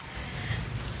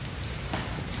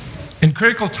In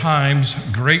critical times,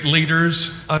 great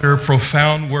leaders utter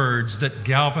profound words that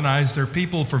galvanize their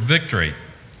people for victory.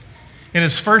 In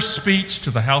his first speech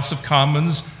to the House of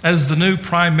Commons as the new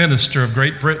Prime Minister of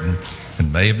Great Britain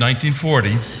in May of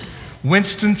 1940,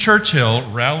 Winston Churchill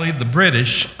rallied the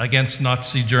British against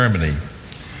Nazi Germany.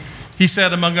 He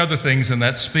said, among other things in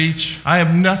that speech, "I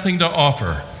have nothing to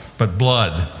offer but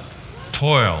blood,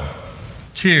 toil,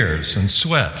 tears, and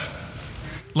sweat."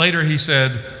 Later he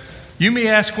said, "You may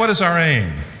ask, what is our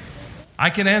aim?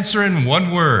 I can answer in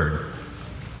one word: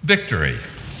 victory.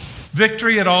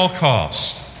 Victory at all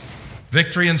costs.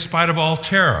 Victory in spite of all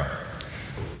terror.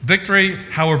 Victory,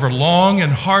 however long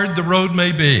and hard the road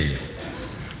may be.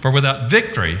 For without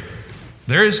victory,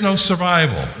 there is no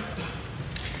survival."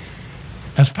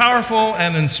 As powerful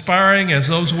and inspiring as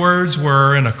those words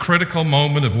were in a critical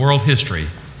moment of world history,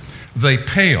 they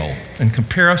pale in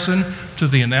comparison to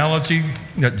the analogy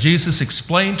that Jesus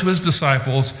explained to his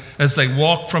disciples as they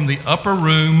walked from the upper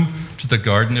room to the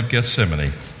Garden of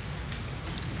Gethsemane.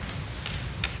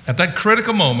 At that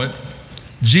critical moment,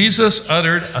 Jesus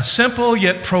uttered a simple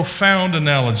yet profound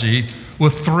analogy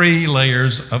with 3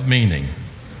 layers of meaning.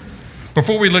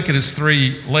 Before we look at his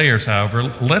 3 layers,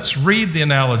 however, let's read the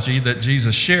analogy that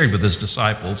Jesus shared with his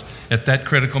disciples at that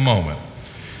critical moment.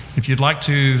 If you'd like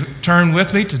to turn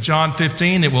with me to John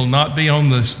 15, it will not be on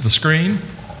the screen.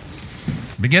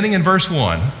 Beginning in verse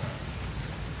 1,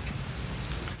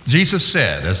 Jesus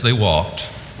said as they walked,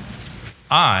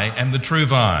 "I am the true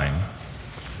vine,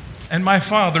 and my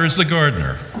Father is the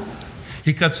gardener.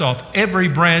 He cuts off every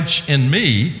branch in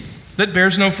me that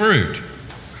bears no fruit,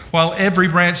 while every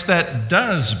branch that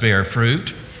does bear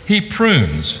fruit, he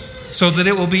prunes so that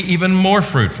it will be even more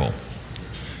fruitful.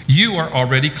 You are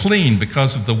already clean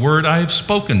because of the word I have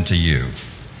spoken to you.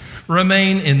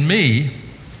 Remain in me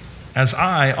as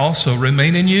I also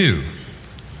remain in you.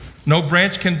 No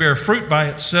branch can bear fruit by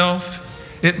itself.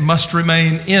 It must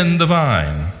remain in the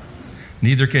vine.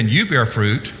 Neither can you bear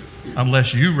fruit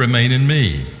unless you remain in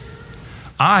me.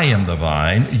 I am the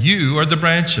vine, you are the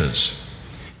branches.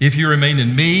 If you remain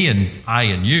in me and I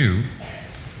in you,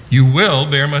 you will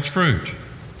bear much fruit.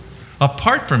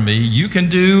 Apart from me, you can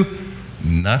do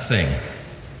nothing.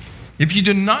 If you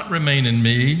do not remain in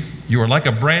me, you are like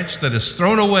a branch that is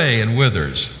thrown away and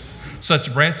withers.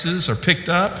 Such branches are picked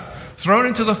up, thrown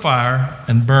into the fire,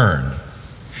 and burned.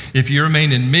 If you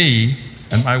remain in me,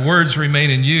 and my words remain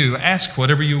in you, ask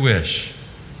whatever you wish,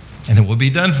 and it will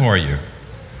be done for you.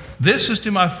 This is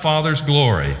to my Father's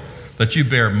glory, that you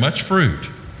bear much fruit,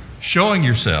 showing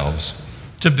yourselves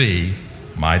to be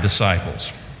my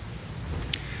disciples."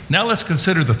 Now let's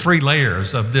consider the 3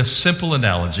 layers of this simple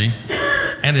analogy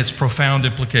and its profound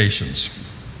implications.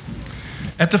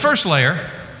 At the first layer,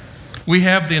 we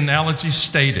have the analogy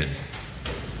stated.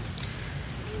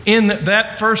 In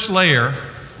that first layer,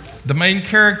 the main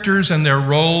characters and their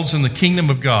roles in the kingdom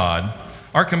of God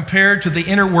are compared to the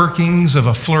inner workings of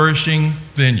a flourishing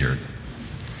vineyard.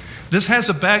 This has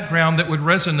a background that would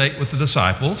resonate with the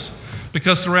disciples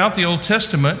because throughout the Old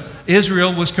Testament,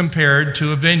 Israel was compared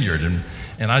to a vineyard. And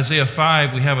in Isaiah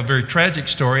 5, we have a very tragic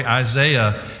story.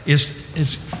 Isaiah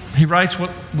he writes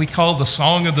what we call the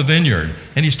Song of the Vineyard,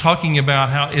 and he's talking about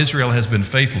how Israel has been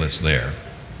faithless there.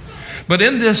 But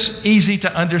in this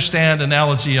easy-to-understand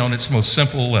analogy on its most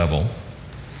simple level,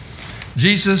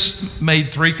 Jesus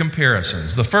made 3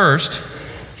 comparisons. The first,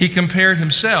 he compared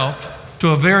himself to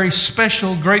a very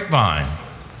special grapevine.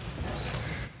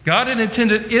 God had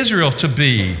intended Israel to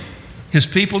be his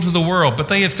people to the world, but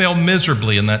they had failed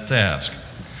miserably in that task.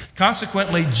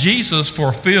 Consequently, Jesus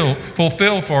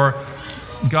fulfilled for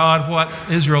God what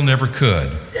Israel never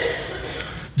could.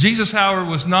 Jesus, however,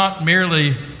 was not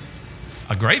merely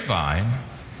a grapevine.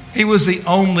 He was the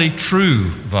only true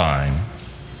vine.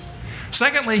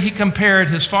 Secondly, he compared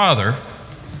his Father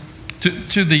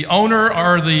to the owner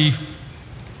or the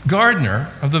gardener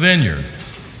of the vineyard.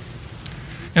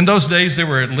 In those days, there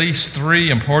were at least 3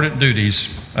 important duties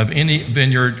of any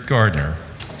vineyard gardener.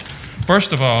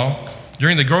 First of all,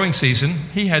 during the growing season,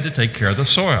 he had to take care of the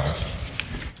soil.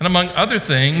 And among other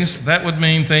things, that would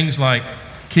mean things like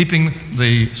keeping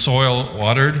the soil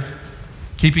watered,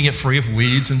 keeping it free of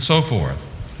weeds, and so forth.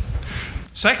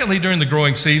 Secondly, during the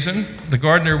growing season, the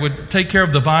gardener would take care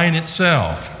of the vine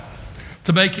itself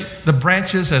to make the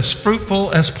branches as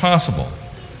fruitful as possible.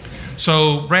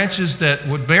 So branches that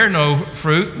would bear no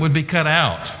fruit would be cut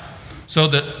out so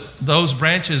that those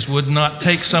branches would not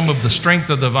take some of the strength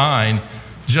of the vine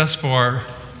just for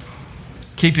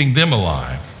keeping them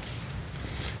alive.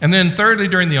 And then thirdly,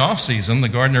 during the off-season, the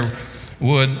gardener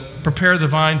would prepare the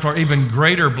vine for even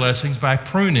greater blessings by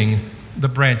pruning the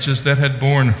branches that had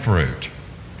borne fruit.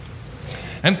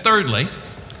 And thirdly,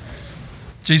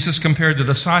 Jesus compared the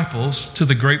disciples to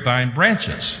the grapevine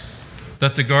branches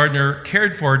that the gardener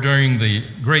cared for during the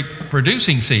grape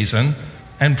producing season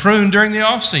and pruned during the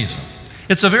off season.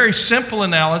 It's a very simple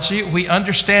analogy. We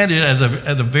understand it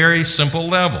at a very simple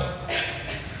level.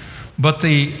 But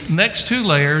the next two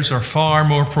layers are far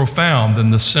more profound than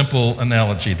the simple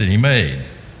analogy that he made.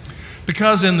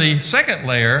 Because in the second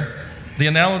layer, the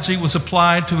analogy was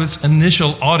applied to its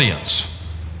initial audience.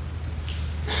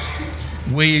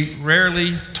 We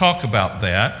rarely talk about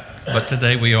that, but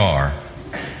today we are.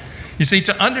 You see,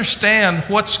 to understand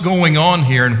what's going on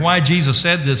here and why Jesus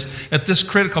said this at this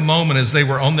critical moment as they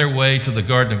were on their way to the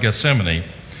Garden of Gethsemane,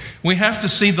 we have to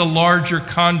see the larger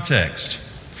context.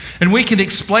 And we can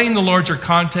explain the larger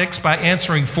context by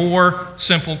answering four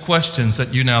simple questions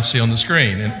that you now see on the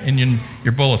screen in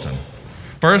your bulletin.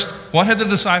 First, what had the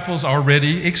disciples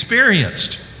already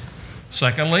experienced?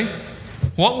 Secondly,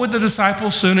 what would the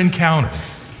disciples soon encounter?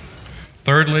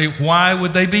 Thirdly, why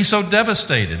would they be so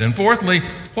devastated? And fourthly,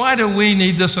 why do we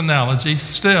need this analogy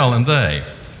still and they?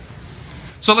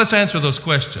 So let's answer those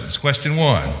questions. Question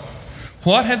one,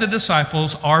 what had the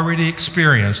disciples already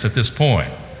experienced at this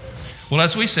point? Well,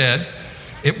 as we said,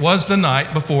 it was the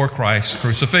night before Christ's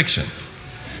crucifixion.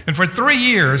 And for 3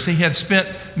 years, he had spent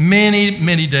many,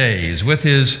 many days with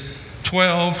his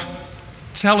 12,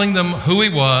 telling them who he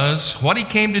was, what he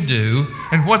came to do,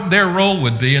 and what their role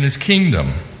would be in his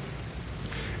kingdom.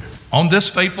 On this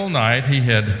fateful night, he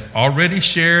had already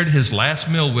shared his last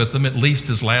meal with them, at least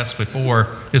his last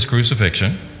before his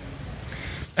crucifixion.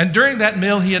 And during that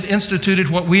meal, he had instituted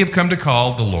what we have come to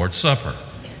call the Lord's Supper.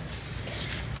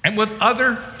 And with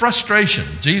utter frustration,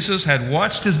 Jesus had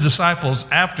watched his disciples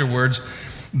afterwards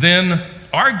then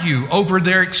argue over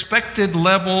their expected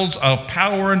levels of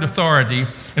power and authority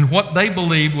and what they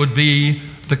believed would be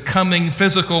the coming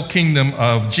physical kingdom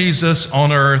of Jesus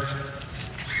on earth.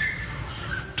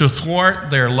 To thwart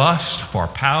their lust for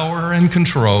power and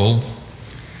control,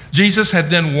 Jesus had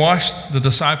then washed the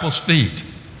disciples' feet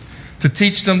to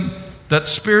teach them that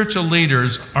spiritual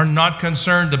leaders are not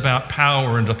concerned about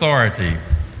power and authority,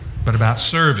 but about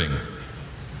serving.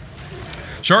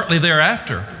 Shortly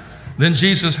thereafter, then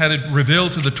Jesus had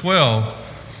revealed to the 12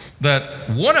 that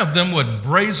one of them would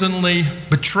brazenly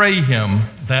betray him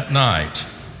that night.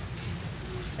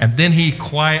 And then he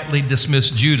quietly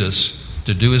dismissed Judas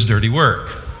to do his dirty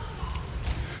work.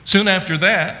 Soon after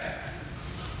that,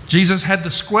 Jesus had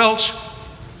to squelch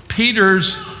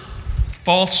Peter's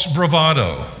false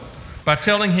bravado by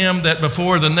telling him that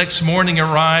before the next morning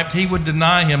arrived, he would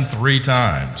deny him 3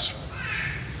 times.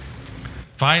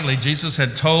 Finally, Jesus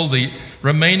had told the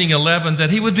remaining 11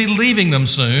 that he would be leaving them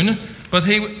soon, but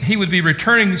he would be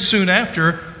returning soon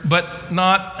after, but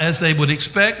not as they would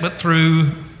expect, but through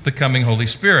the coming Holy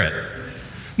Spirit,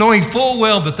 knowing full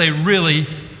well that they really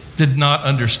did not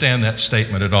understand that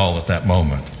statement at all at that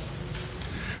moment.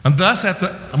 And thus, at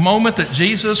the moment that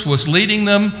Jesus was leading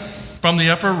them from the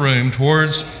upper room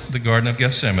towards the Garden of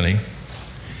Gethsemane,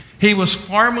 he was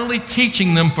formally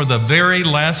teaching them for the very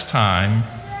last time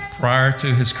prior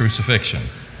to his crucifixion.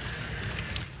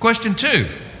 Question 2,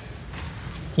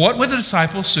 what would the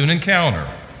disciples soon encounter?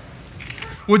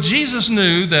 Well, Jesus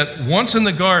knew that once in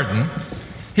the garden,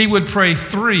 he would pray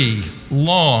 3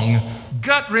 long,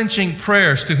 gut-wrenching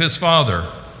prayers to his Father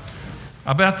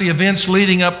about the events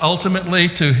leading up ultimately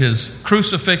to his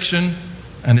crucifixion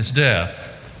and his death.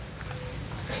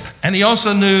 And he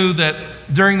also knew that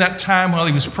during that time while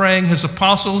he was praying, his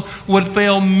apostle would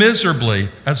fail miserably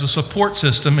as a support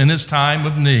system in his time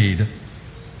of need.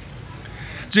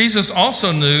 Jesus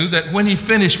also knew that when he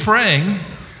finished praying,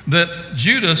 that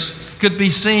Judas could be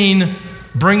seen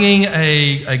bringing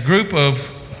a group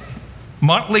of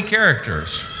motley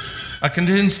characters, a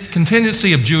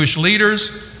contingency of Jewish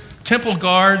leaders, temple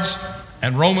guards,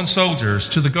 and Roman soldiers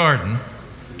to the garden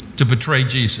to betray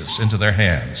Jesus into their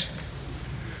hands.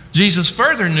 Jesus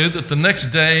further knew that the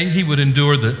next day he would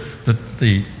endure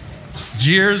the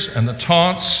jeers and the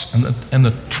taunts and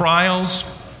the trials,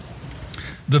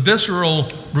 the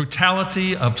visceral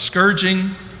brutality of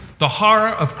scourging, the horror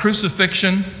of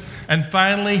crucifixion, and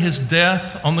finally his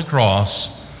death on the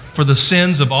cross for the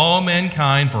sins of all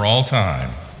mankind for all time.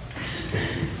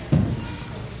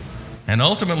 And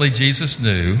ultimately, Jesus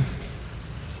knew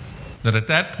that at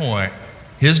that point,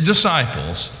 his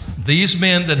disciples, these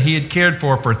men that he had cared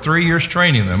for 3 years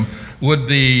training them, would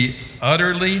be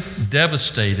utterly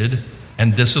devastated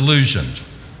and disillusioned.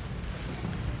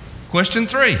 Question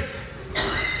 3.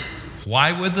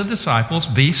 Why would the disciples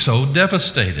be so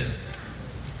devastated?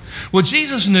 Well,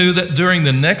 Jesus knew that during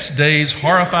the next day's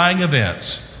horrifying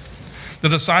events, the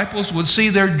disciples would see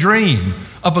their dream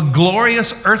of a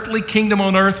glorious earthly kingdom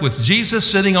on earth with Jesus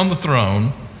sitting on the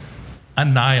throne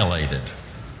annihilated.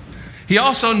 He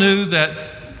also knew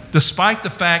that despite the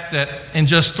fact that in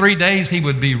just 3 days he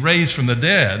would be raised from the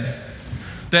dead,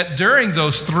 that during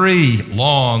those 3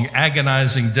 long,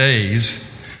 agonizing days,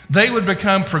 they would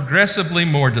become progressively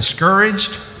more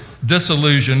discouraged,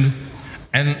 disillusioned,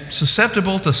 and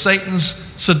susceptible to Satan's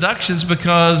seductions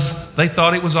because they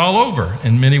thought it was all over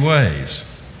in many ways.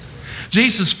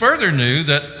 Jesus further knew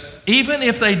that even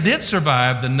if they did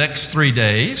survive the next 3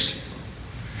 days,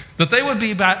 that they would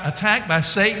be attacked by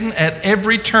Satan at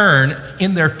every turn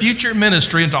in their future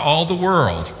ministry into all the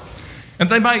world. And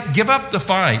they might give up the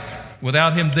fight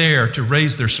without him there to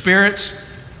raise their spirits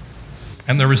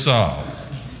and their resolve.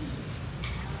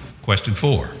 Question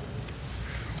 4.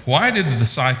 Why did the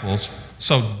disciples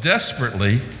so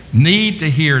desperately need to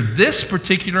hear this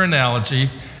particular analogy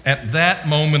at that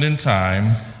moment in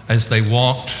time as they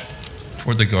walked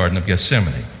toward the Garden of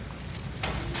Gethsemane?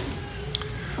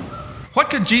 What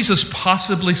could Jesus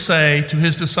possibly say to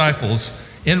his disciples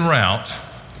en route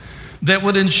that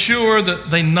would ensure that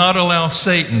they not allow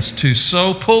Satan to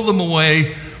so pull them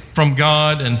away from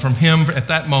God and from him at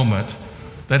that moment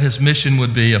that his mission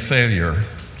would be a failure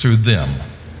through them?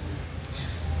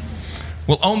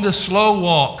 Well, on this slow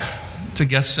walk to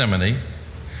Gethsemane,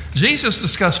 Jesus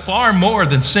discussed far more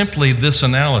than simply this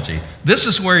analogy. This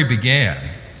is where he began.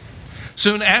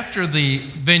 Soon after the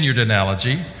vineyard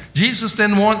analogy, Jesus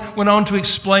then went on to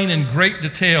explain in great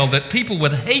detail that people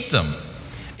would hate them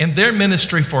in their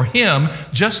ministry for him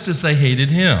just as they hated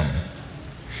him.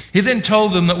 He then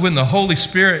told them that when the Holy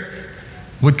Spirit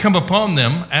would come upon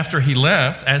them after he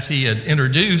left, as he had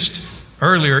introduced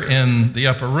earlier in the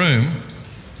upper room,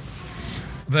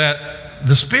 that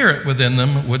the Spirit within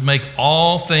them would make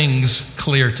all things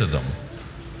clear to them.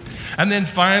 And then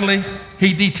finally,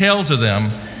 he detailed to them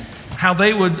how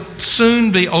they would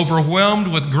soon be overwhelmed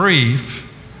with grief,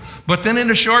 but then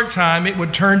in a short time it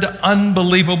would turn to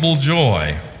unbelievable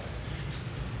joy.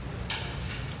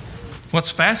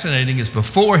 What's fascinating is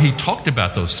before he talked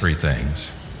about those 3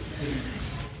 things,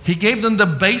 he gave them the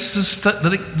basis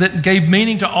that gave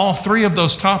meaning to all 3 of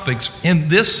those topics in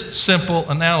this simple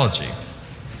analogy.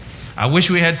 I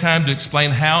wish we had time to explain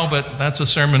how, but that's a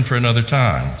sermon for another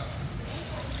time.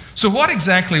 So what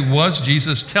exactly was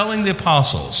Jesus telling the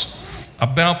apostles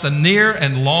about the near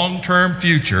and long-term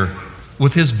future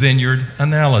with his vineyard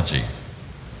analogy?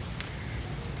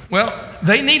 Well,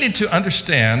 they needed to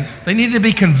understand, they needed to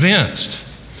be convinced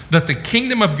that the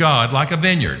kingdom of God, like a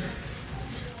vineyard,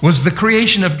 was the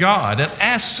creation of God, and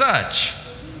as such,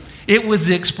 it was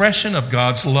the expression of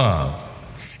God's love.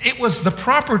 It was the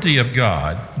property of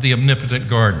God, the omnipotent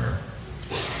gardener.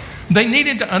 They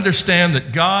needed to understand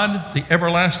that God, the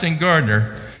everlasting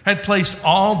gardener, had placed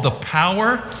all the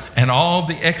power and all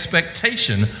the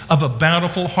expectation of a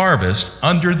bountiful harvest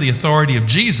under the authority of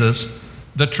Jesus,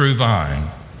 the true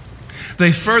vine.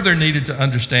 They further needed to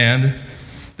understand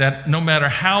that no matter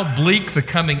how bleak the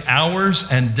coming hours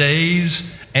and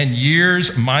days and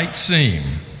years might seem,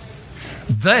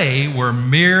 they were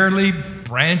merely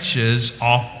branches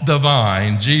off the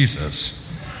vine, Jesus,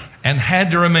 and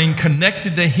had to remain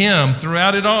connected to him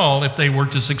throughout it all if they were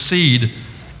to succeed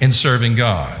in serving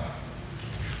God.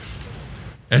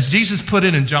 As Jesus put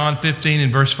it in John 15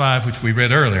 and verse 5, which we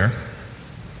read earlier,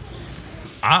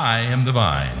 I am the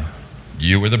vine,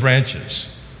 you are the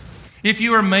branches. If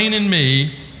you remain in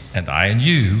me and I in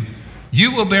you,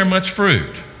 you will bear much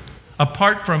fruit.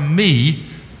 Apart from me,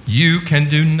 you can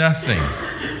do nothing.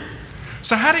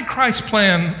 So how did Christ's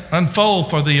plan unfold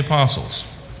for the apostles?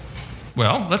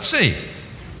 Well, let's see.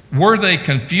 Were they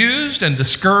confused and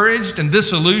discouraged and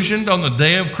disillusioned on the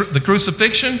day of the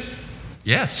crucifixion?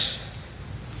 Yes.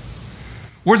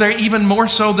 Were they even more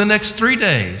so the next 3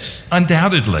 days?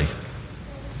 Undoubtedly.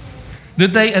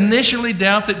 Did they initially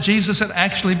doubt that Jesus had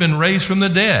actually been raised from the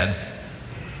dead?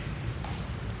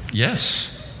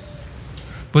 Yes.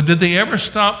 But did they ever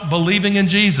stop believing in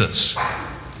Jesus?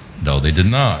 No, they did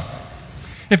not.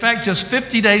 In fact, just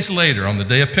 50 days later, on the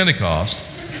day of Pentecost,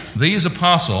 these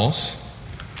apostles,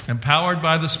 empowered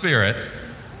by the Spirit,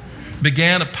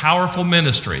 began a powerful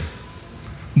ministry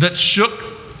that shook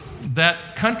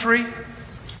that country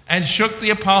and shook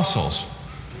the apostles.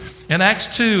 In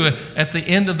Acts 2, at the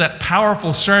end of that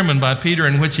powerful sermon by Peter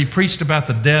in which he preached about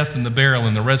the death and the burial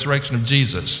and the resurrection of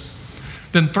Jesus,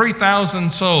 then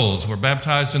 3,000 souls were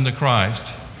baptized into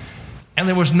Christ, and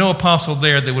there was no apostle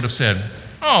there that would have said,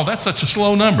 oh, that's such a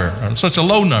slow number, or such a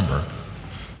low number.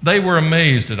 They were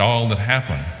amazed at all that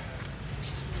happened.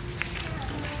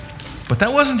 But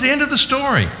that wasn't the end of the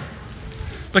story.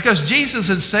 Because Jesus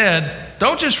had said,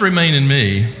 don't just remain in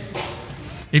me.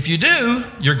 If you do,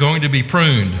 you're going to be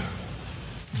pruned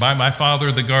by my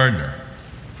Father the gardener.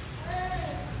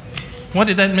 What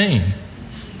did that mean?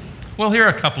 Well, here are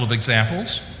a couple of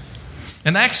examples.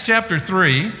 In Acts chapter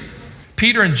 3,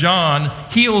 Peter and John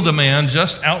healed a man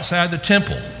just outside the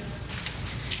temple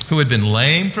who had been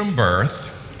lame from birth.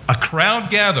 A crowd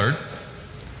gathered,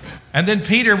 and then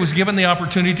Peter was given the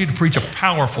opportunity to preach a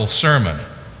powerful sermon.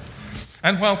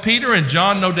 And while Peter and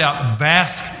John no doubt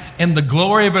bask in the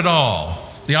glory of it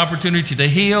all, the opportunity to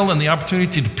heal and the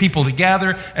opportunity to people to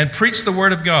gather and preach the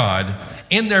word of God,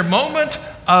 in their moment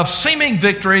of seeming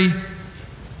victory,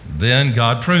 then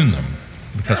God pruned them.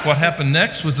 Because what happened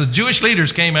next was the Jewish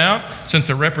leaders came out, sent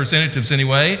their representatives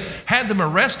anyway, had them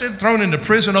arrested, thrown into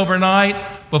prison overnight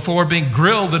before being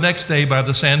grilled the next day by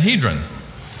the Sanhedrin.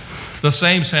 The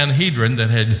same Sanhedrin that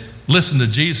had listened to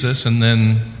Jesus and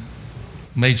then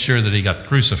made sure that he got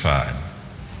crucified.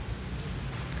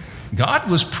 God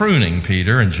was pruning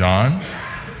Peter and John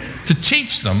to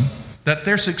teach them that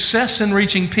their success in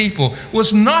reaching people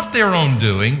was not their own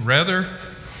doing. Rather,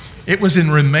 it was in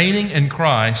remaining in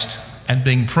Christ and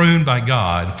being pruned by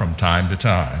God from time to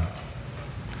time.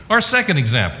 Our second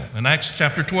example, in Acts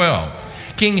chapter 12,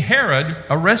 King Herod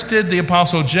arrested the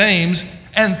apostle James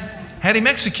and had him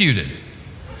executed.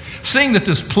 Seeing that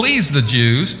this pleased the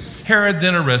Jews, Herod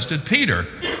then arrested Peter,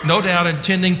 no doubt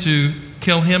intending to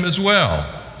kill him as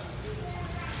well.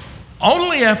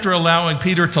 Only after allowing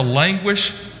Peter to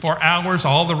languish for hours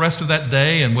all the rest of that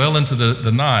day and well into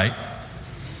the night,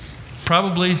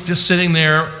 probably just sitting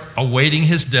there awaiting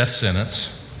his death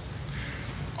sentence,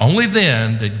 only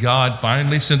then did God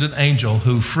finally send an angel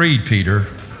who freed Peter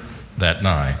that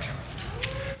night.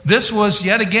 This was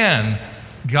yet again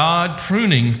God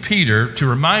pruning Peter to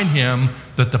remind him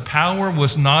that the power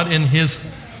was not in his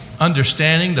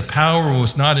understanding, the power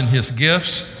was not in his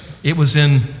gifts, it was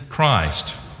in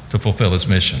Christ to fulfill his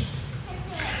mission.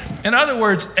 In other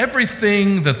words,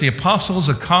 everything that the apostles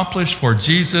accomplished for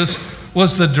Jesus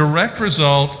was the direct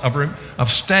result of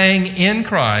staying in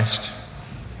Christ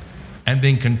and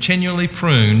being continually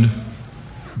pruned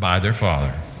by their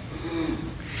Father.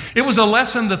 It was a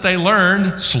lesson that they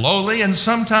learned slowly and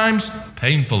sometimes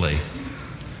painfully,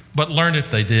 but learn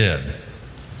it they did.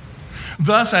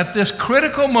 Thus, at this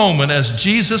critical moment, as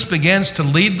Jesus begins to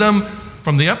lead them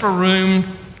from the upper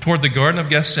room toward the Garden of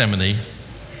Gethsemane,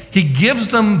 he gives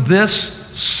them this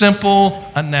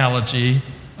simple analogy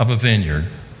of a vineyard.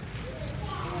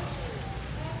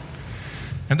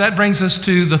 And that brings us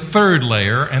to the third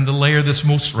layer, and the layer that's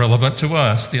most relevant to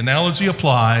us, the analogy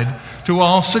applied to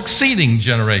all succeeding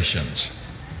generations.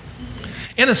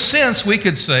 In a sense, we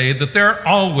could say that there are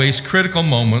always critical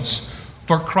moments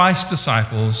for Christ's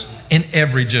disciples in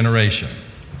every generation.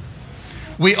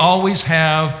 We always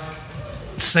have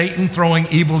Satan throwing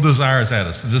evil desires at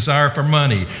us, the desire for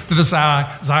money, the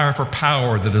desire for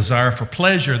power, the desire for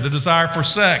pleasure, the desire for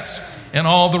sex, in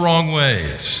all the wrong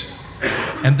ways.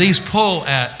 And these pull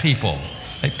at people.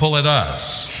 They pull at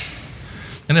us.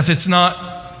 And if it's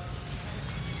not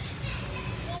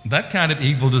that kind of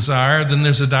evil desire, then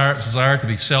there's a desire to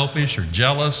be selfish or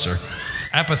jealous or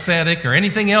apathetic or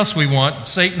anything else we want.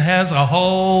 Satan has a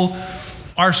whole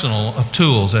arsenal of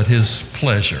tools at his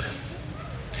pleasure.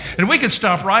 And we could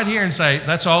stop right here and say,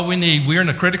 that's all we need. We're in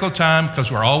a critical time because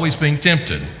we're always being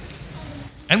tempted.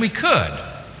 And we could,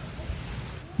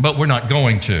 but we're not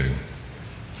going to.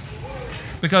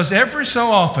 Because every so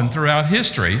often throughout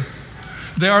history,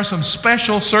 there are some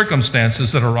special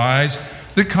circumstances that arise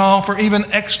that call for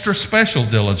even extra special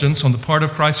diligence on the part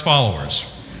of Christ's followers,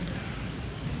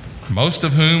 most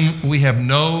of whom we have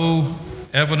no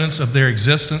evidence of their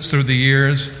existence through the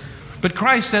years. But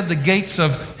Christ said the gates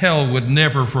of hell would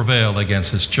never prevail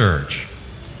against his church.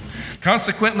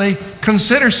 Consequently,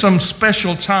 consider some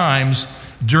special times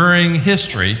during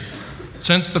history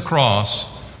since the cross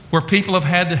where people have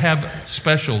had to have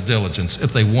special diligence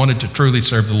if they wanted to truly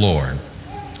serve the Lord.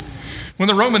 When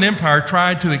the Roman Empire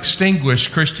tried to extinguish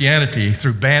Christianity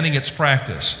through banning its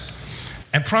practice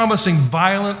and promising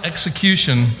violent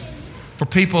execution for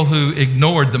people who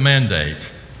ignored the mandate,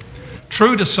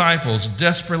 true disciples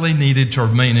desperately needed to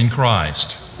remain in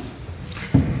Christ.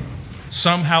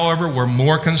 Some, however, were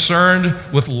more concerned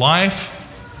with life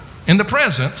in the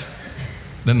present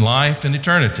than life in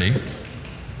eternity,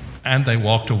 and they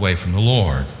walked away from the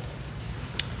Lord.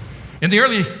 In the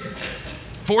early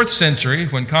 4th century,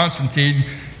 when Constantine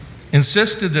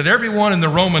insisted that everyone in the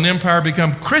Roman Empire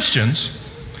become Christians,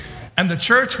 and the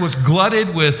church was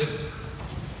glutted with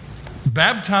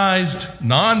baptized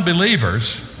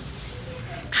non-believers,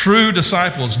 true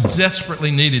disciples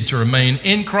desperately needed to remain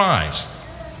in Christ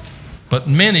but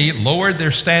many lowered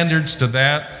their standards to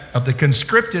that of the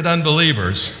conscripted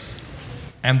unbelievers,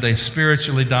 and they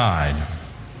spiritually died.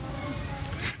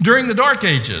 During the Dark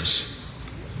Ages,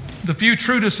 the few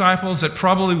true disciples that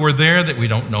probably were there that we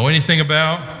don't know anything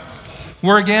about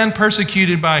were again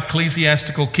persecuted by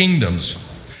ecclesiastical kingdoms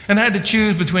and had to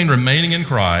choose between remaining in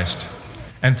Christ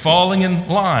and falling in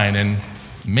line, and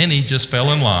many just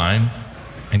fell in line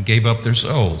and gave up their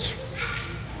souls.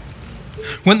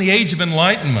 When the Age of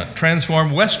Enlightenment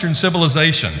transformed Western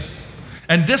civilization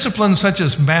and disciplines such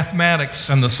as mathematics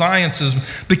and the sciences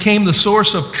became the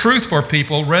source of truth for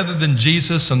people rather than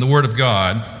Jesus and the Word of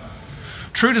God,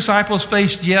 true disciples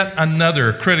faced yet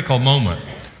another critical moment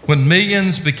when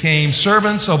millions became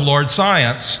servants of Lord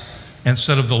Science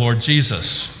instead of the Lord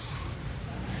Jesus.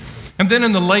 And then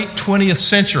in the late 20th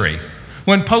century,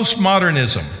 when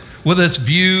postmodernism, with its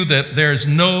view that there's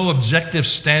no objective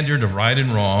standard of right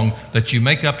and wrong, that you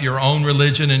make up your own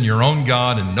religion and your own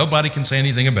God and nobody can say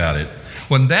anything about it,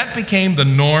 when that became the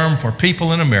norm for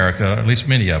people in America, at least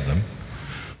many of them,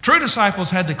 true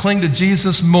disciples had to cling to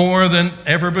Jesus more than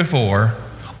ever before,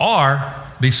 or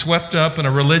be swept up in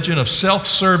a religion of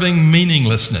self-serving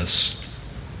meaninglessness.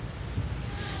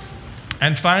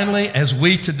 And finally, as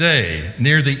we today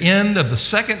near the end of the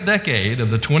second decade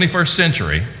of the 21st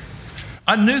century,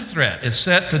 a new threat is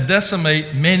set to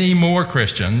decimate many more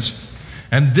Christians,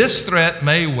 and this threat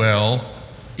may well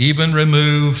even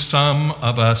remove some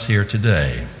of us here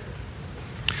today.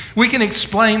 We can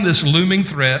explain this looming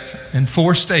threat in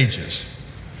 4 stages,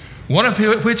 one of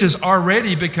which has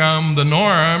already become the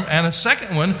norm, and a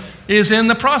second one is in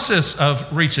the process of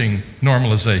reaching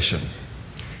normalization.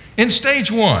 In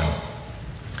stage 1,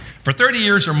 for 30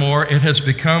 years or more, it has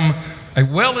become a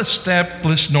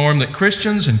well-established norm that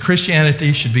Christians and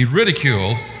Christianity should be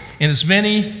ridiculed in as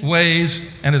many ways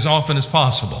and as often as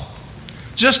possible.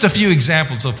 Just a few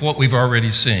examples of what we've already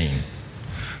seen.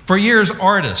 For years,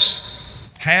 artists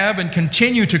have and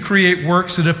continue to create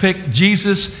works that depict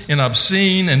Jesus in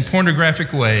obscene and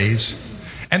pornographic ways,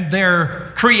 and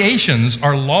their creations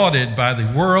are lauded by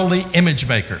the worldly image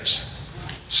makers,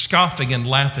 scoffing and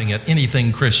laughing at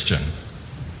anything Christian.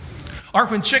 Or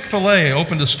when Chick-fil-A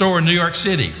opened a store in New York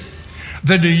City,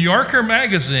 the New Yorker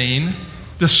magazine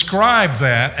described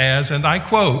that as, and I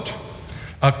quote,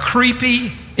 a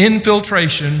creepy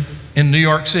infiltration in New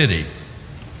York City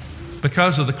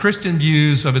because of the Christian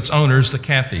views of its owners, the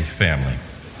Cathy family.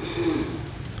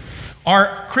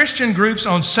 Our Christian groups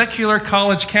on secular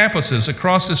college campuses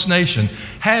across this nation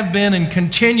have been and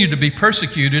continue to be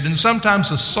persecuted and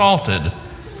sometimes assaulted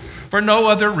for no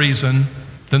other reason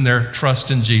than their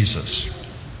trust in Jesus.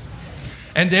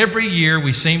 And every year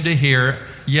we seem to hear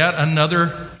yet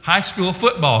another high school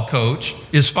football coach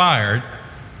is fired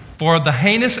for the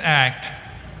heinous act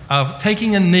of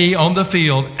taking a knee on the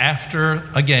field after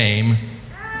a game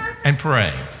and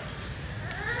praying.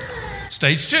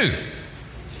 Stage 2.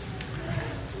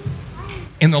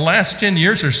 In the last 10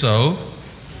 years or so,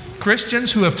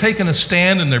 Christians who have taken a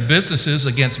stand in their businesses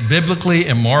against biblically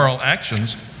immoral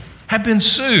actions have been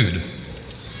sued.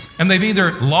 And they've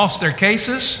either lost their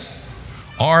cases,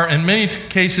 or in many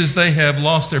cases, they have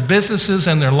lost their businesses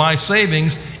and their life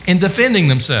savings in defending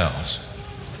themselves.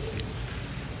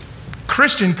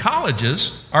 Christian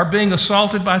colleges are being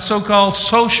assaulted by so-called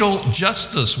social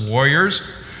justice warriors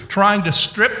trying to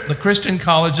strip the Christian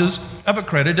colleges of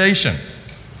accreditation.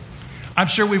 I'm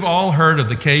sure we've all heard of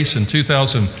the case in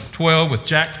 2012 with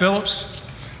Jack Phillips,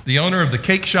 the owner of the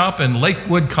cake shop in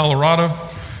Lakewood, Colorado,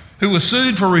 who was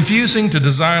sued for refusing to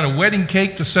design a wedding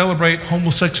cake to celebrate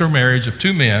homosexual marriage of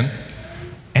 2 men,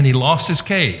 and he lost his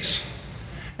case.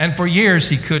 And for years,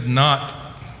 he could not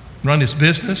run his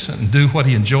business and do what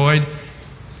he enjoyed.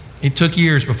 It took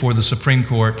years before the Supreme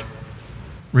Court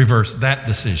reversed that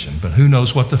decision, but who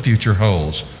knows what the future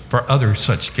holds for other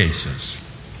such cases.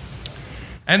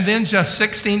 And then just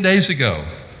 16 days ago,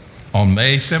 on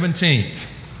May 17th,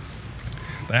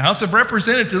 the House of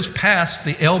Representatives passed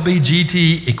the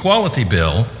LBGT Equality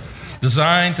Bill,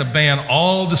 designed to ban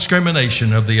all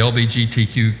discrimination of the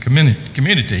LGBTQ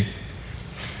community.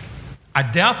 I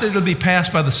doubt that it'll be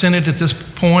passed by the Senate at this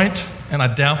point, and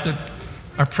I doubt that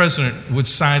our president would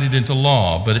sign it into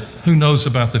law, but who knows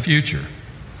about the future.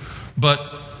 But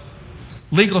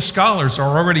legal scholars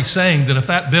are already saying that if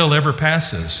that bill ever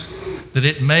passes, that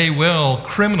it may well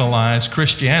criminalize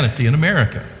Christianity in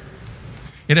America.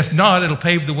 And if not, it'll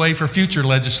pave the way for future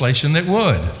legislation that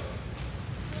would.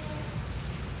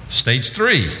 Stage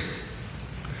 3.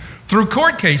 Through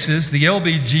court cases, the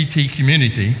LGBT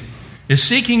community is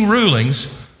seeking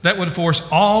rulings that would force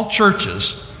all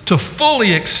churches to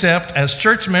fully accept as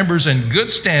church members in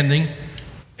good standing,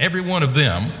 every one of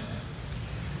them,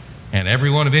 and every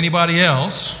one of anybody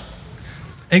else,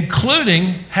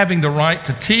 including having the right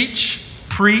to teach,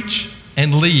 preach,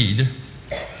 and lead,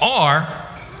 or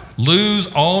lose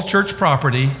all church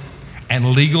property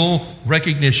and legal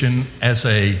recognition as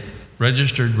a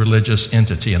registered religious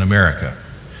entity in America.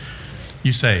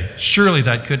 You say, surely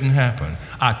that couldn't happen.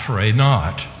 I pray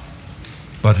not.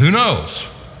 But who knows?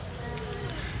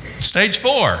 Stage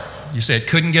 4, you say it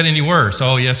couldn't get any worse.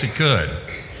 Oh, yes, it could.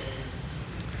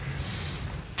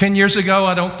 10 years ago,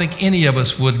 I don't think any of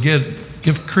us would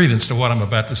give credence to what I'm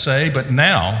about to say, but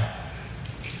now,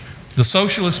 the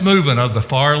socialist movement of the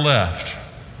far left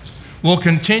will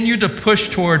continue to push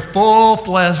toward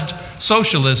full-fledged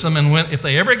socialism, and if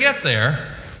they ever get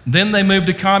there, then they move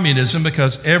to communism,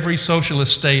 because every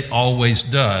socialist state always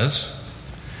does.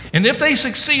 And if they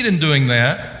succeed in doing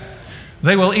that,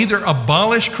 they will either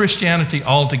abolish Christianity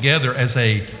altogether as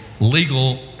a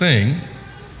legal thing,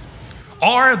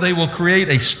 or they will create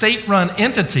a state-run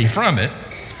entity from it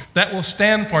that will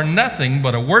stand for nothing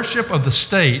but a worship of the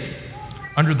state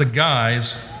under the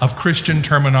guise of Christian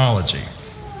terminology.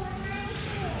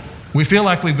 We feel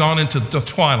like we've gone into the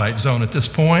twilight zone at this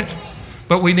point,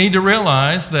 but we need to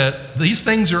realize that these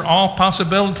things are all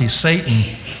possibilities. Satan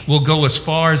will go as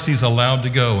far as he's allowed to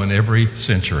go in every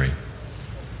century.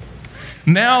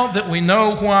 Now that we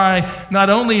know why, not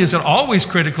only is it always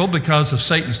critical because of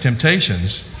Satan's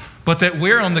temptations, but that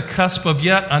we're on the cusp of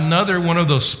yet another one of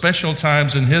those special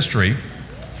times in history,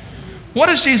 what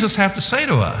does Jesus have to say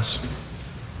to us?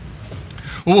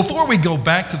 Well, before we go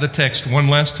back to the text one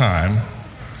last time,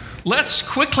 let's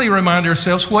quickly remind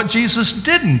ourselves what Jesus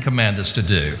didn't command us to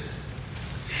do.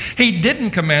 He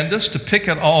didn't command us to pick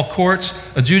at all courts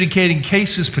adjudicating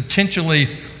cases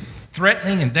potentially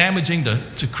threatening and damaging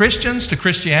to Christians, to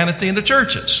Christianity, and to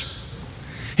churches.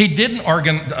 He didn't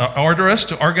order us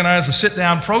to organize a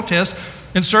sit-down protest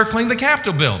encircling the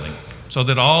Capitol building so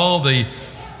that all the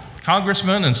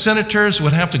congressmen and senators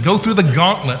would have to go through the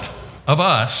gauntlet of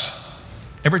us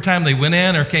every time they went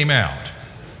in or came out.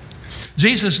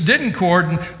 Jesus didn't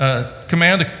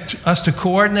command us to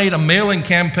coordinate a mailing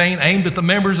campaign aimed at the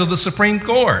members of the Supreme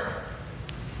Court.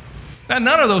 Now,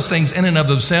 none of those things in and of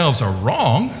themselves are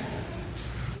wrong,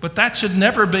 but that should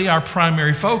never be our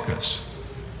primary focus.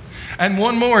 And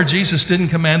one more, Jesus didn't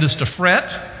command us to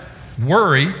fret,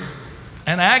 worry,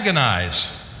 and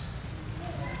agonize.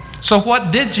 So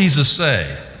what did Jesus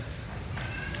say?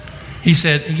 He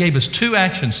gave us 2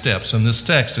 action steps in this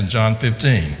text in John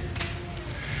 15.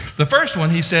 The first one,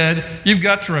 he said, you've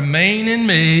got to remain in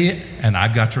me, and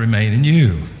I've got to remain in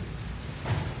you.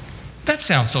 That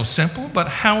sounds so simple, but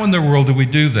how in the world do we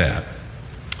do that?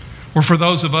 Well, for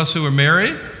those of us who are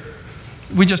married,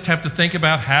 we just have to think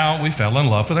about how we fell in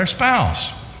love with our spouse.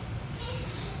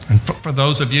 And for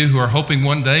those of you who are hoping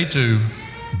one day to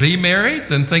be married,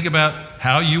 then think about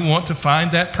how you want to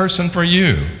find that person for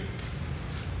you.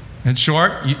 In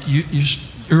short,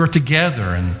 you're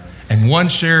together, and one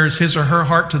shares his or her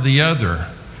heart to the other,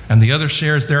 and the other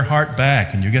shares their heart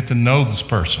back, and you get to know this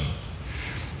person,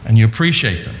 and you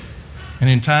appreciate them. And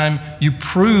in time, you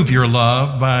prove your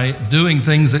love by doing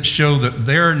things that show that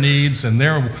their needs and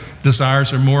their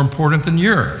desires are more important than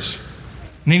yours.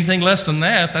 And anything less than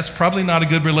that, that's probably not a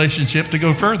good relationship to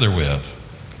go further with.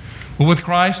 Well, with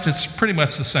Christ, it's pretty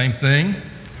much the same thing.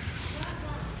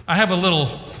 I have a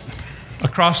little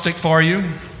acrostic for you.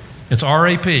 It's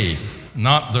RAP,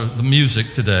 not the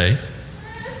music today,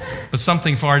 but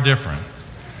something far different.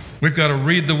 We've got to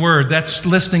read the Word. That's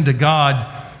listening to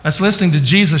God. That's listening to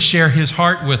Jesus share his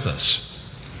heart with us.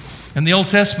 In the Old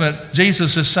Testament,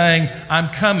 Jesus is saying, I'm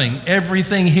coming.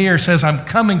 Everything here says, I'm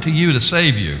coming to you to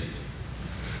save you.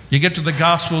 You get to the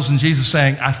Gospels and Jesus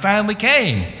saying, I finally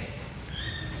came.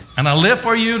 And I lived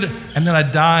for you, and then I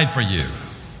died for you.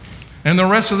 And the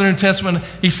rest of the New Testament,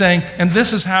 he's saying, and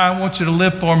this is how I want you to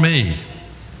live for me.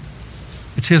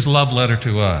 It's his love letter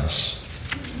to us.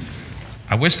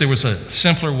 I wish there was a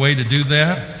simpler way to do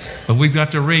that. But we've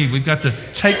got to read. We've got to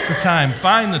take the time,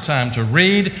 find the time to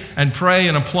read and pray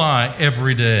and apply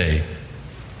every day.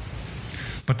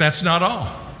 But that's not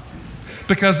all.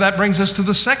 Because that brings us to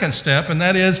the second step, and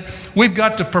that is we've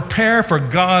got to prepare for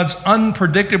God's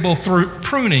unpredictable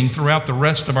pruning throughout the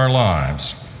rest of our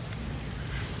lives.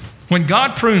 When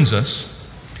God prunes us,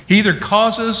 he either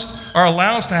causes or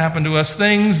allows to happen to us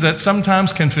things that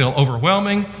sometimes can feel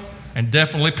overwhelming and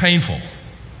definitely painful.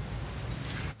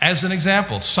 As an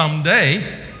example,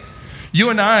 someday,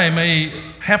 you and I may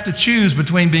have to choose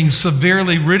between being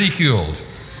severely ridiculed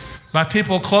by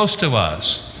people close to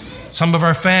us, some of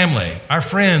our family, our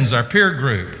friends, our peer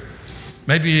group,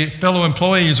 maybe fellow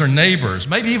employees or neighbors,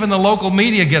 maybe even the local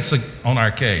media gets on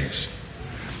our case.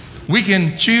 We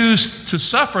can choose to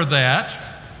suffer that,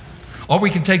 or we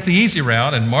can take the easy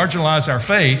route and marginalize our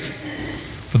faith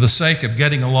for the sake of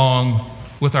getting along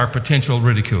with our potential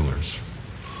ridiculers.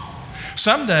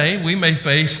 Someday we may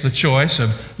face the choice of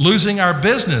losing our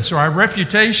business or our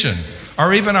reputation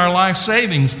or even our life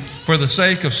savings for the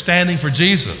sake of standing for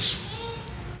Jesus.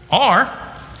 Or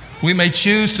we may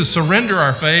choose to surrender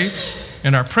our faith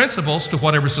and our principles to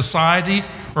whatever society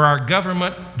or our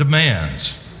government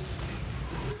demands.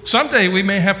 Someday we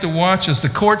may have to watch as the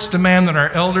courts demand that our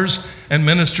elders and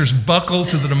ministers buckle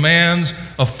to the demands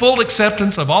of full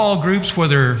acceptance of all groups,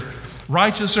 whether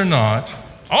righteous or not,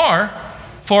 or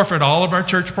forfeit all of our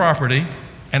church property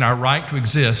and our right to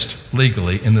exist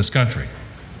legally in this country.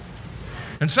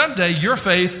 And someday your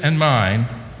faith and mine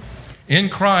in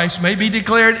Christ may be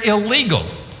declared illegal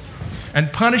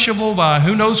and punishable by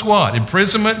who knows what,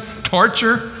 imprisonment,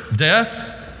 torture, death.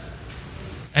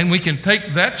 And we can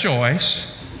take that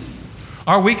choice,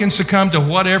 or we can succumb to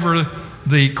whatever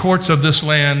the courts of this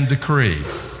land decree.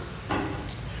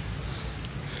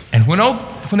 And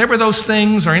whenever those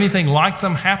things or anything like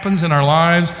them happens in our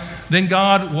lives, then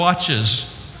God watches.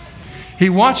 He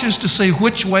watches to see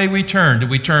which way we turn. Do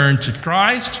we turn to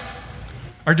Christ,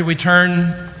 or do we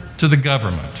turn to the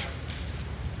government?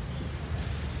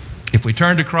 If we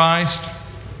turn to Christ,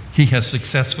 He has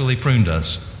successfully pruned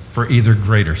us for either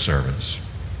greater service.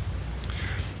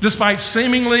 Despite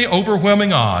seemingly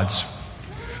overwhelming odds,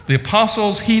 the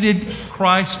apostles heeded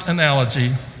Christ's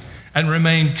analogy and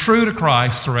remained true to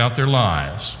Christ throughout their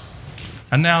lives.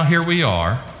 And now here we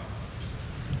are.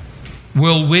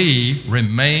 Will we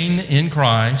remain in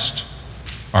Christ,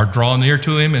 or draw near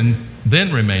to Him and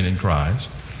then remain in Christ?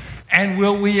 And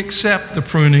will we accept the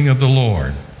pruning of the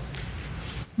Lord?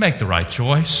 Make the right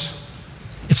choice.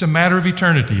 It's a matter of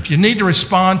eternity. If you need to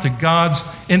respond to God's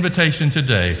invitation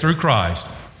today through Christ,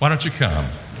 why don't you come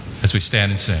as we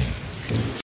stand and sing?